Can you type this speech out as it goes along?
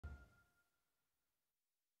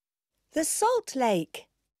The salt lake.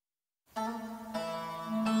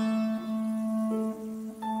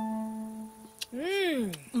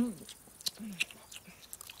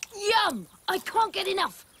 Yum! I can't get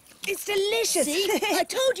enough. It's delicious. See? I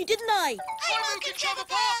told you, didn't I? Hey, Mouk and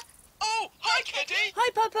Chavapa! Oh, hi, Kitty! Hi,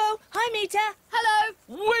 Popo. Hi, Mita. Hello.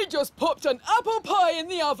 We just popped an apple pie in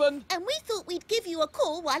the oven. And we thought we'd give you a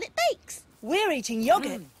call while it bakes. We're eating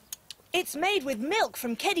yoghurt. It's made with milk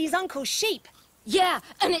from Keddy's uncle's sheep, Yeah,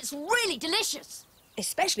 and it's really delicious.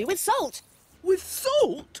 especially with salt. With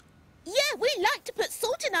salt? Yeah, we like to put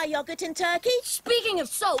salt in our yoghurt in Turkey. Speaking of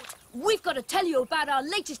salt, we've got to tell you about our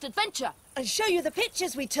latest adventure. And show you the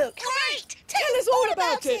pictures we took. Great! Tell us all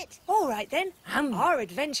about it. All right, then. Our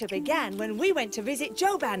adventure began when we went to visit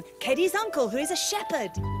Joban, Keddy's uncle, who is a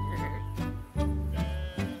shepherd.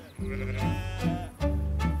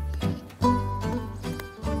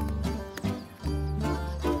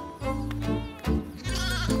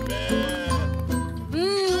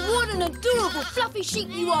 What an adorable fluffy sheep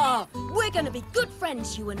you are. We're going to be good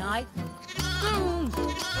friends, you and I.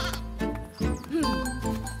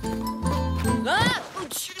 Ah,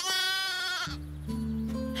 ouch.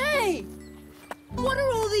 Hey! What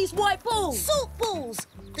are all these white balls? Salt balls.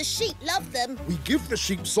 The sheep love them. We give the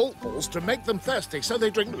sheep salt balls to make them thirsty so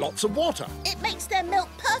they drink lots of water. It makes their milk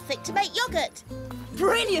perfect to make yoghurt.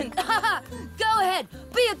 Brilliant! Go ahead,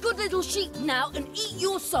 be a good little sheep now and eat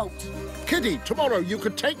your salt. Kitty, tomorrow you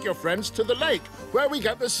could take your friends to the lake where we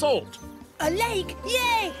get the salt. A lake?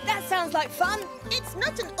 Yay! That sounds like fun. It's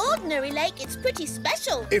not an ordinary lake, it's pretty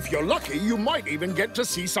special. If you're lucky, you might even get to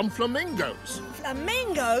see some flamingos.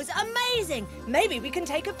 Flamingos? Amazing! Maybe we can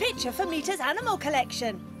take a picture for Mita's animal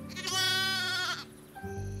collection.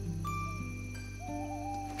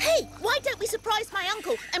 Hey, why don't we surprise my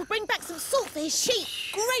uncle and bring back some salt for his sheep?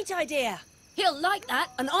 Great idea. He'll like that,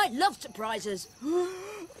 and I love surprises.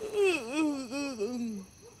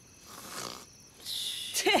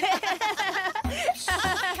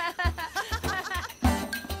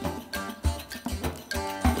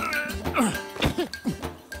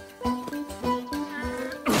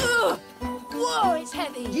 Whoa, it's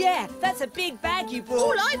heavy. Yeah, that's a big bag you brought.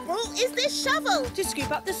 All I brought is this shovel. To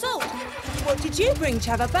scoop up the salt. What did you bring,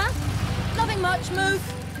 Chavapa? Nothing much, Mouk.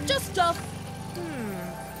 Just stuff.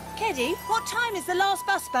 Keddy, what time is the last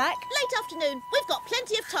bus back? Late afternoon. We've got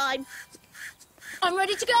plenty of time. I'm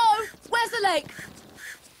ready to go. Where's the lake?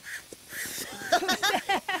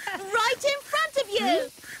 Right in front of you.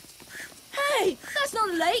 Hey, that's not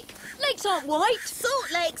a lake. Lakes aren't white. Salt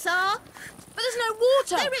lakes are. But there's no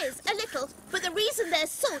water. There is, a little. But the reason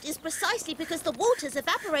there's salt is precisely because the water's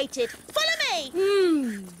evaporated. Follow me.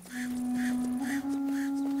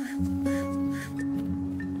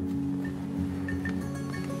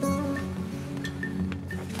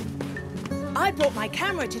 I brought my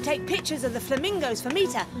camera to take pictures of the flamingos for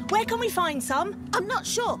Mita. Where can we find some? I'm not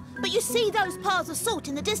sure, but you see those piles of salt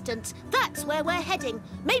in the distance? That's where we're heading.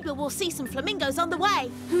 Maybe we'll see some flamingos on the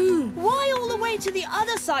way. Why all the way to the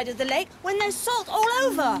other side of the lake when there's salt all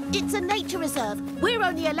over? It's a nature reserve. We're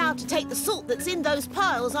only allowed to take the salt that's in those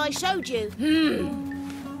piles I showed you.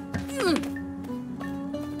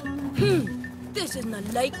 This isn't a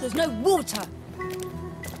lake. There's no water.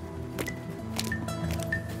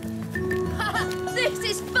 This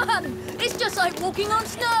is fun! It's just like walking on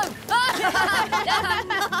snow!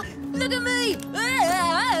 Look at me!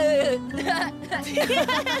 Huh?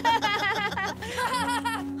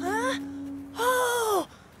 Oh!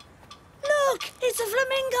 Look! It's a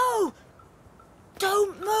flamingo!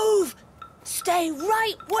 Don't move! Stay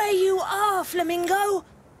right where you are, flamingo!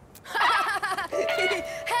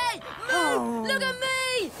 Hey, Mouk! Look at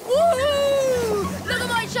me! Woohoo! Look at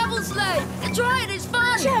my shovel sleigh! Try it, it's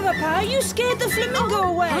fun! Chavapa, you scared the flamingo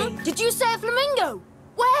away! Huh? Did you say a flamingo?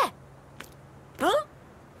 Where? Huh?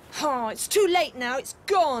 Oh, it's too late now. It's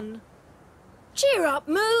gone. Cheer up,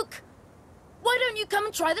 Mouk! Why don't you come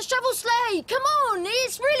and try the shovel sleigh? Come on,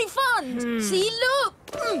 it's really fun! See, look!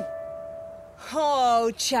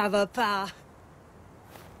 Oh, Chavapa.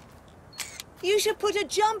 You should put a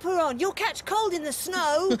jumper on. You'll catch cold in the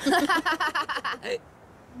snow.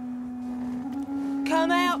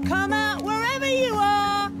 Come out, wherever you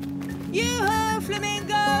are. Yoo-hoo,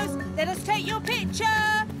 flamingos. Let us take your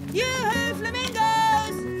picture. Yoo-hoo,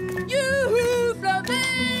 flamingos. Yoo-hoo,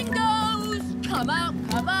 flamingos! Come out,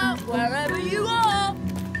 wherever you are.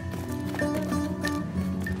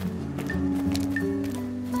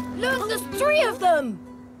 Look, there's 3 of them.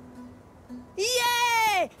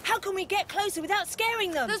 Yay! How can we get closer without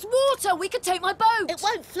scaring them? There's water. We could take my boat. It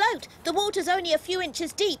won't float. The water's only a few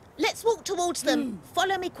inches deep. Let's walk towards them.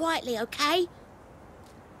 Follow me quietly, OK?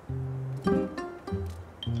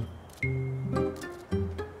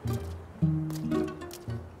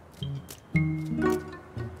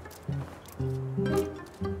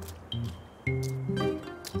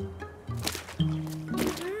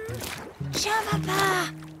 Chavapa!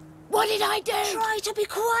 What did I do? Try to be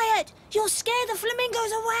quiet. You'll scare the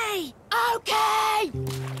flamingos away. Okay!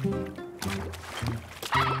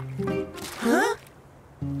 Huh?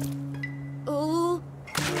 Ooh.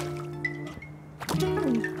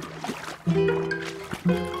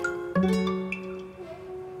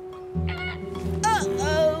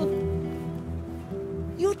 Uh-oh.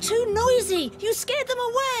 You're too noisy. You scared them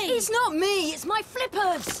away. It's not me, it's my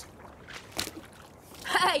flippers.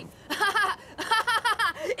 Hey!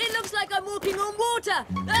 It looks like I'm walking on water.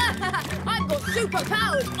 I've got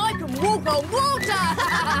superpowers. I can walk on water.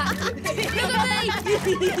 Look at me.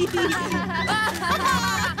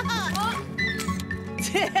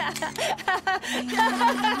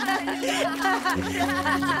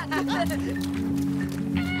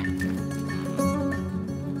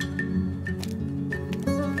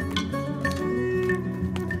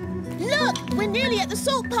 Look, we're nearly at the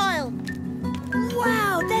salt pile.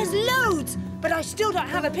 Wow, there's loads. But I still don't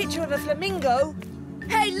have a picture of a flamingo.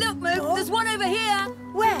 Hey, look, Mouk, there's one over here.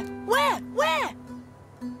 Where? Where?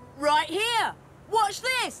 Right here. Watch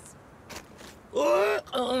this. Well,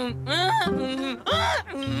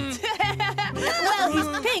 he's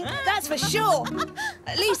pink, that's for sure.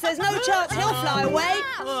 At least there's no chance he'll fly away.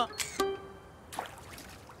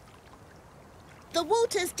 The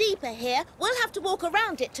water's deeper here. We'll have to walk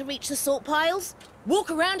around it to reach the salt piles.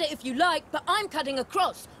 Walk around it if you like, but I'm cutting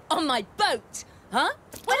across on my boat. Huh?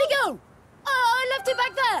 Where'd it go? Oh, I left it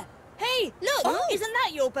back there. Hey, look, isn't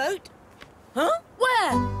that your boat? Huh?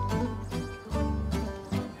 Where?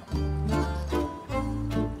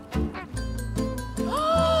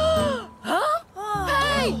 Huh?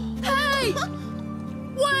 Hey! Hey!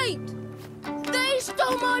 Wait! They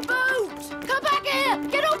stole my boat! Come back here!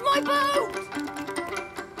 Get off my boat!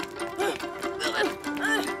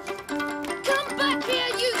 Come back here,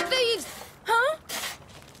 you thieves! Huh?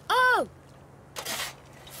 Oh!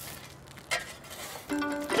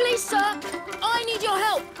 Please, sir, I need your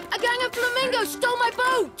help. A gang of flamingos stole my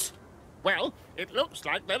boat. Well, it looks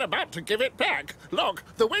like they're about to give it back. Look,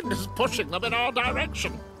 the wind is pushing them in our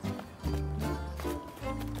direction.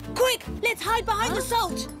 Quick, let's hide behind the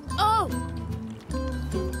salt. Oh!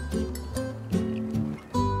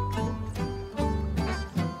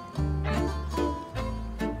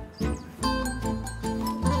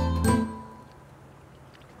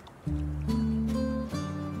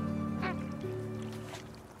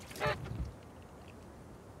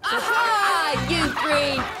 Aha! You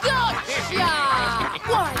three! Gotcha!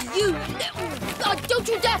 Why, you... don't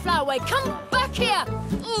you dare fly away! Come back here!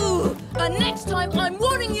 Ooh! And next time, I'm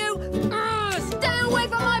warning you, stay away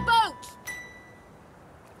from my boat!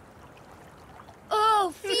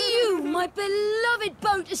 Oh, phew! My beloved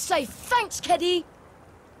boat is safe. Thanks, Keddy.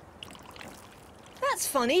 That's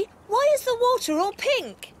funny. Why is the water all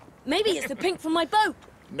pink? Maybe it's the pink from my boat.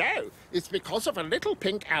 No, it's because of a little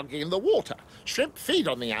pink algae in the water. Shrimp feed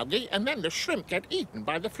on the algae, and then the shrimp get eaten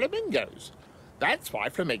by the flamingos. That's why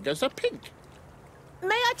flamingos are pink.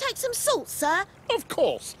 May I take some salt, sir? Of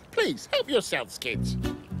course. Please, help yourselves, kids.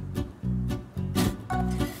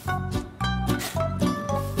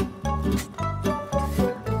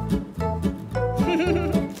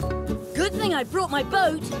 Good thing I brought my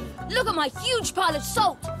boat. Look at my huge pile of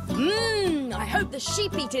salt. I hope the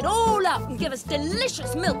sheep eat it all up and give us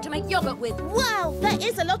delicious milk to make yogurt with. Wow, that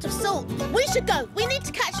is a lot of salt. We should go. We need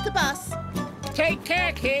to catch the bus. Take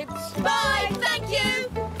care, kids. Bye, thank you.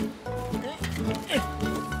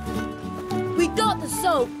 We got the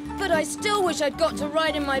salt, but I still wish I'd got to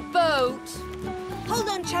ride in my boat. Hold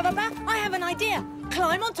on, Chavapa. I have an idea.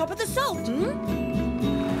 Climb on top of the salt.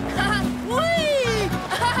 Whee!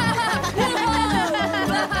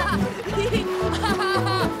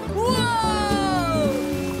 Whoa!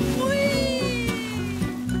 Whee!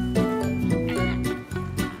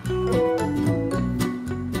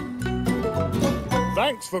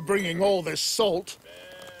 Thanks for bringing all this salt.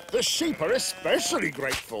 The sheep are especially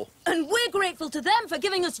grateful. And we're grateful to them for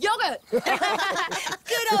giving us yogurt. Good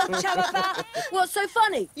old Chavapa. What's so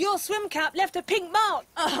funny? Your swim cap left a pink mark.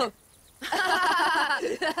 Oh.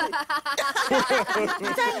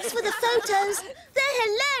 Thanks for the photos. They're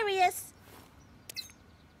hilarious.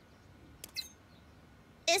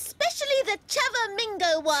 Especially the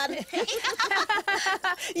Chavamingo one.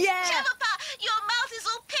 Yeah. Chavapa, your mouth is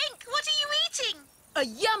all pink. What are you eating? A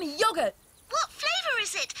yummy yogurt. What flavour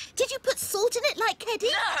is it? Did you put salt in it like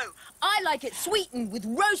Keddy? No, I like it sweetened with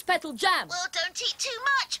rose petal jam. Well, don't eat too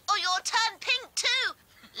much, or you'll turn pink too.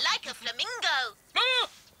 Like a flamingo. Ah,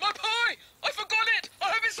 my pie! I forgot it! I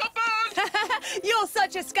hope it's not burned! You're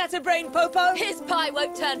such a scatterbrain, Popo. His pie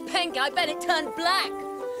won't turn pink. I bet it turned black.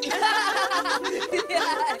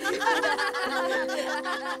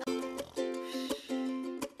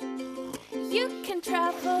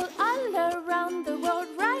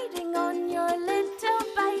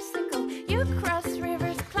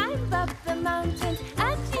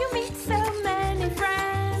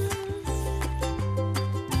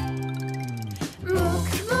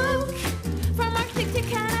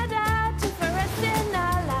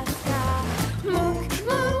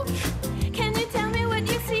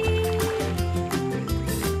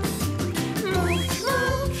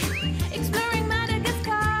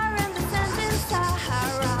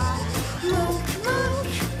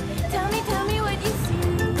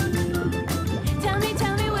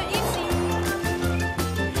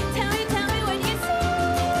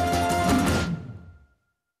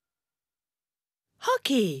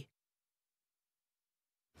 hockey.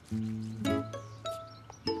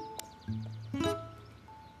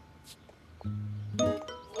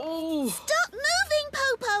 Oh, Stop moving,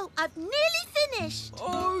 Popo. I've nearly finished.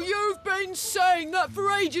 oh, you've been saying that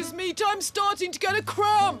for ages, Meat. I'm starting to get a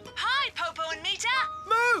cramp. Hi, Popo and Mita.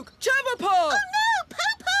 Mouk, Chavapa! Oh, no,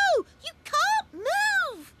 Popo! You can't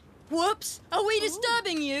move. Whoops! Are we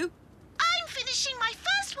disturbing you? I'm finishing my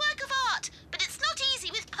first work of art, but it's not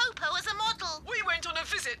easy with Popo as a model. We went on a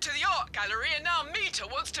visit to the art gallery and now Mita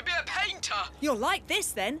wants to be a painter. You'll like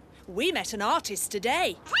this then. We met an artist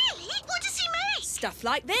today. Really? What does he make? Stuff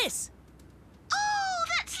like this. Oh,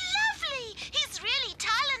 that's lovely. He's really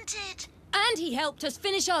talented. And he helped us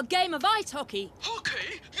finish our game of ice hockey.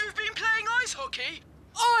 Hockey? You've been playing ice hockey?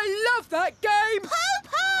 I love that game!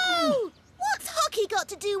 Popo! What's hockey got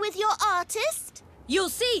to do with your artist? You'll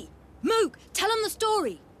see. Mouk, tell them the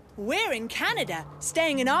story. We're in Canada,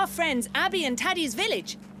 staying in our friends Abby and Taddy's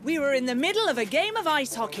village. We were in the middle of a game of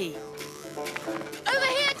ice hockey. Over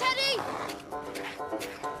here, Teddy!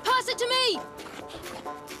 Pass it to me!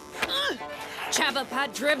 Chavapa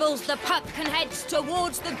dribbles the puck and heads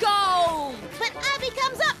towards the goal! But Abby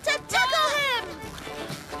comes up to tackle him.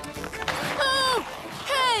 Oh!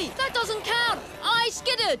 Hey, that doesn't count! I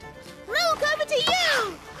skidded! Mouk, over to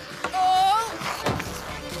you. Oh!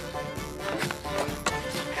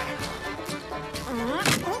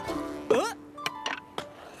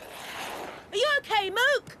 Are you okay,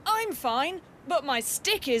 Mouk? I'm fine, but my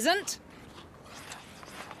stick isn't.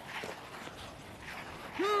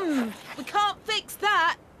 We can't fix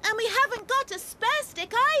that. And we haven't got a spare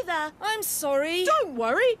stick either. I'm sorry. Don't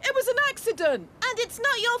worry, it was an accident. And it's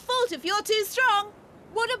not your fault if you're too strong.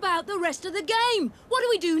 What about the rest of the game? What do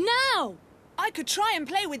we do now? I could try and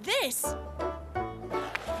play with this.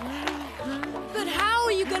 But how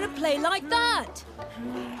are you going to play like that?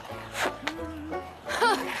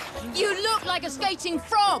 You look like a skating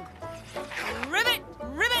frog. Ribbit,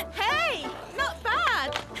 ribbit. Hey, not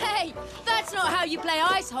bad. Hey, that's not how you play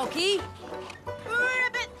ice hockey.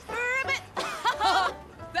 Ribbit, ribbit.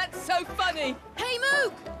 That's so funny. Hey,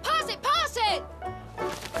 Mouk, pass it, pass it!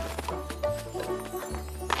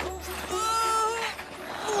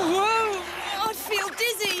 Whoa, I feel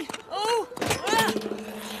dizzy. Oh.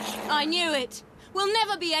 I knew it. We'll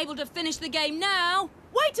never be able to finish the game now.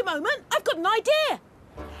 Wait a moment, I've got an idea.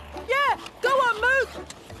 Yeah, go on, Mouk.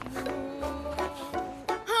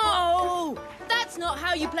 Oh, that's not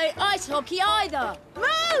how you play ice hockey either.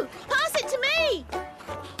 Moo, pass it to me.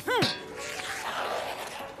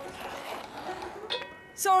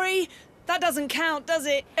 Sorry, that doesn't count, does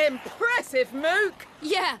it? Impressive, Mouk.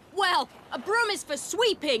 Yeah, well, a broom is for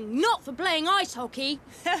sweeping, not for playing ice hockey.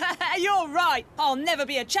 You're right. I'll never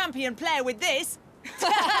be a champion player with this.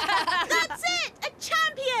 That's it, a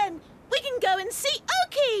champion. We can go and see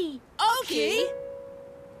Oki. Oki?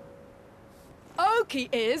 Oki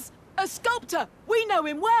is a sculptor. We know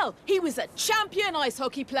him well. He was a champion ice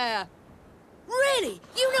hockey player. Really?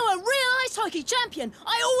 You know a real ice hockey champion?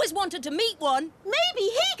 I always wanted to meet one. Maybe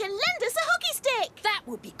he can lend us a hockey stick. That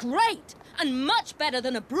would be great. And much better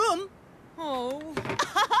than a broom. Oh.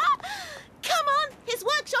 Come on, his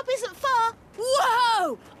workshop isn't far.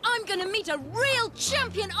 Whoa! I'm going to meet a real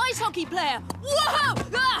champion ice hockey player. Whoa!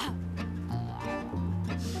 Ah!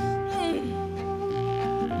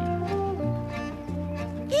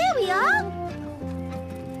 Here we are.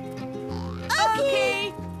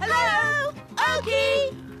 Oki! Hello!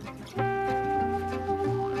 Oki!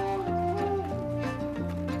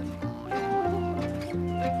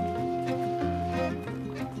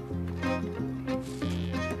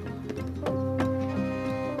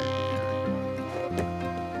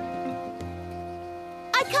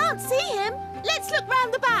 I can't see him. Let's look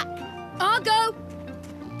round the back. I'll go.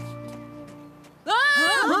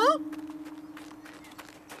 Ah!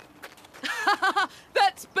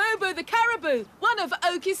 That's Boo-Boo the caribou, one of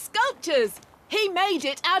Oki's sculptures. He made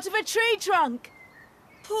it out of a tree trunk.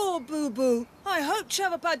 Poor Boo-Boo. I hope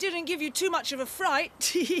Chavapa didn't give you too much of a fright.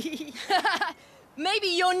 Maybe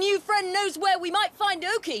your new friend knows where we might find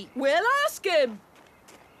Oki. We'll ask him.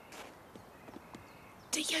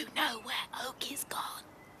 Do you know where Oki's gone?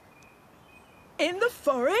 In the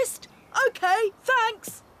forest? OK,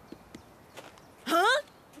 thanks. Huh?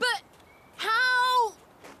 But how?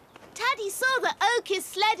 Taddy saw that Oki's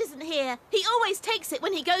sled isn't here. He always takes it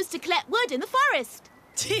when he goes to collect wood in the forest.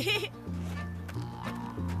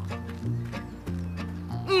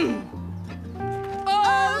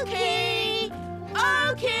 Oki!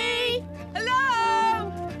 Oki!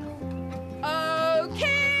 Hello?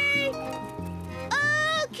 Oki!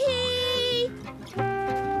 Oki!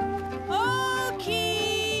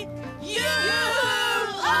 Oki! Yoo-hoo!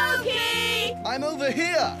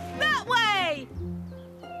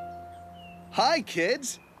 Hi,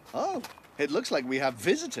 kids. Oh, it looks like we have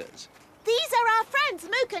visitors. These are our friends,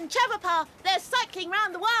 Mouk and Chavapa. They're cycling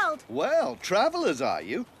round the world. Well, travellers are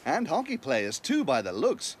you? And hockey players too, by the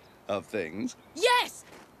looks of things. Yes!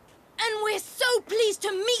 And we're so pleased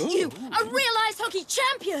to meet you, a real ice hockey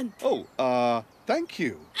champion. Oh, thank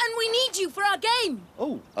you. And we need you for our game.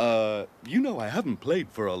 Oh, you know I haven't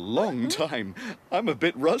played for a long time. I'm a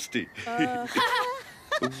bit rusty. I'm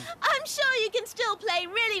sure you can still play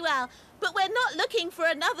really well, but we're not looking for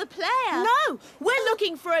another player. No, we're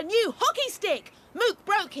looking for a new hockey stick. Mouk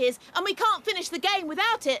broke his, and we can't finish the game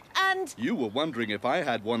without it, and... You were wondering if I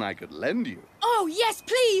had one I could lend you. Oh, yes,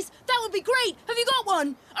 please. That would be great. Have you got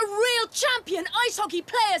one? A real champion ice hockey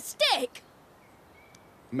player stick?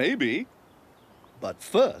 Maybe. But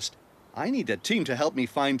first, I need a team to help me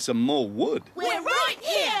find some more wood. We're right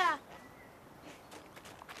here.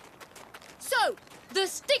 So, the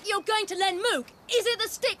stick you're going to lend Mouk, is it the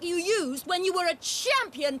stick you used when you were a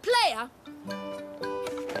champion player?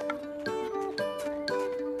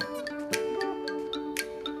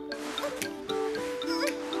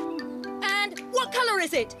 And what colour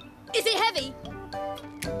is it? Is it heavy?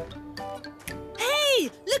 Hey,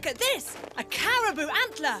 look at this! A caribou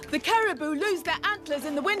antler! The caribou lose their antlers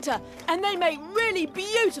in the winter, and they make really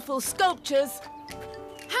beautiful sculptures.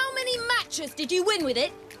 How many matches did you win with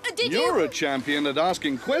it? Did You're you... a champion at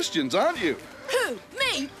asking questions, aren't you? Who?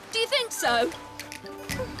 Me? Do you think so?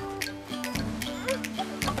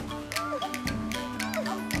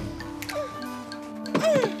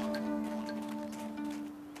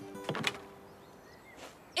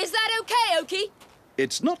 Is that okay, Okie?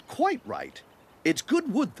 It's not quite right. It's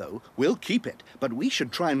good wood, though. We'll keep it, but we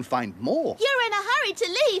should try and find more. You're in a hurry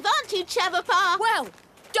to leave, aren't you, Chavapa? Well,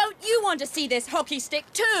 don't you want to see this hockey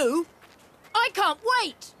stick too? I can't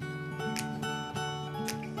wait!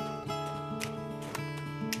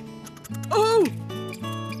 Oh!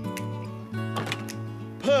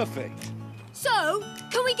 Perfect. So,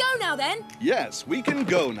 can we go now then? Yes, we can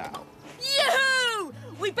go now. Yoo-hoo!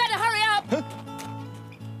 We better hurry up!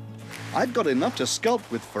 I've got enough to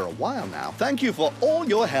sculpt with for a while now. Thank you for all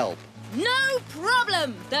your help. No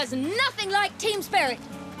problem! There's nothing like team spirit.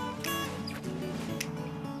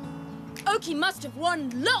 Okie must have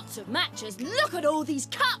won lots of matches. Look at all these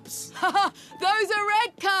cups! Haha, those are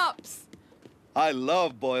red cups! I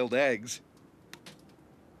love boiled eggs.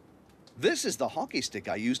 This is the hockey stick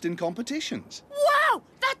I used in competitions. Wow!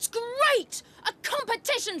 That's great! A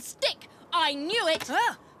competition stick! I knew it!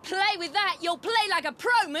 Play with that, you'll play like a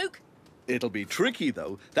pro, Mouk. It'll be tricky,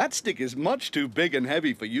 though. That stick is much too big and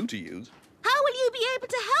heavy for you to use. How will you be able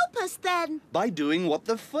to help us then? By doing what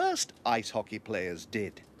the first ice hockey players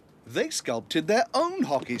did. They sculpted their own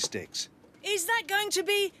hockey sticks. Is that going to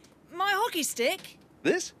be my hockey stick?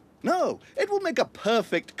 This? No, it will make a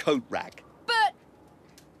perfect coat rack. But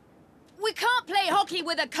we can't play hockey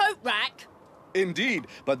with a coat rack. Indeed,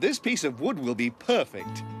 but this piece of wood will be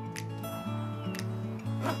perfect.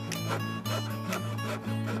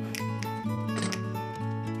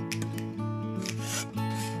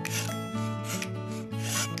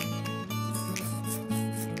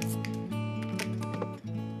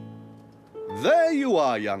 There you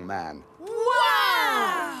are, young man.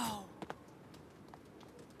 Wow!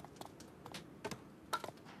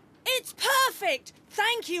 It's perfect!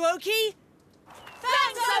 Thank you, Okie.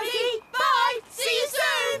 Thanks, Okie. Bye. See you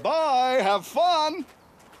soon. Bye, have fun.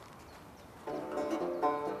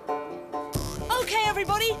 Okay,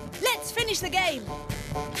 everybody, let's finish the game.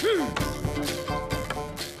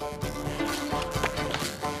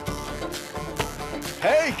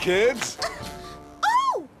 Hey, kids.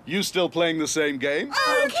 Oh! You still playing the same game?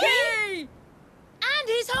 Okay! And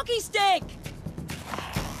his hockey stick!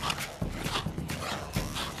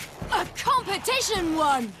 A competition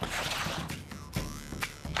one!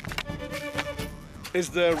 Is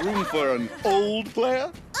there room for an old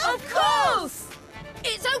player? Of course!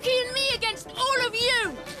 It's Okie and me against all of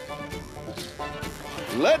you!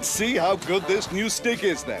 Let's see how good this new stick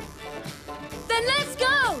is, then. Then let's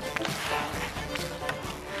go!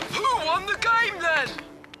 Who won the game then?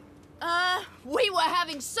 We were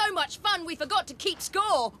having so much fun we forgot to keep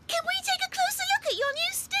score. Can we take a closer look at your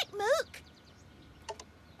new stick, Mouk?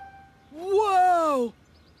 Wow!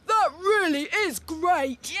 That really is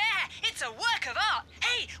great! Yeah, it's a work of art.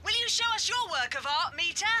 Hey, will you show us your work of art,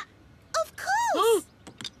 Mita? Of course.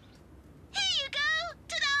 Here you go.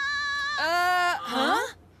 Ta-da!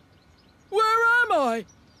 Huh? Where am I?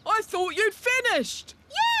 I thought you'd finished.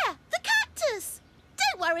 Yeah, the cactus.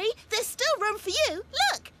 Don't worry, there's still room for you.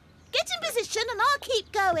 Look, get in position and I'll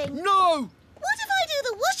keep going. No! What if I do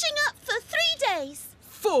the washing up for 3 days?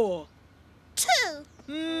 4. 2.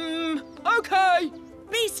 OK.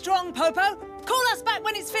 Be strong, Popo. Call us back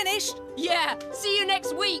when it's finished. Yeah, see you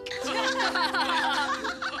next week.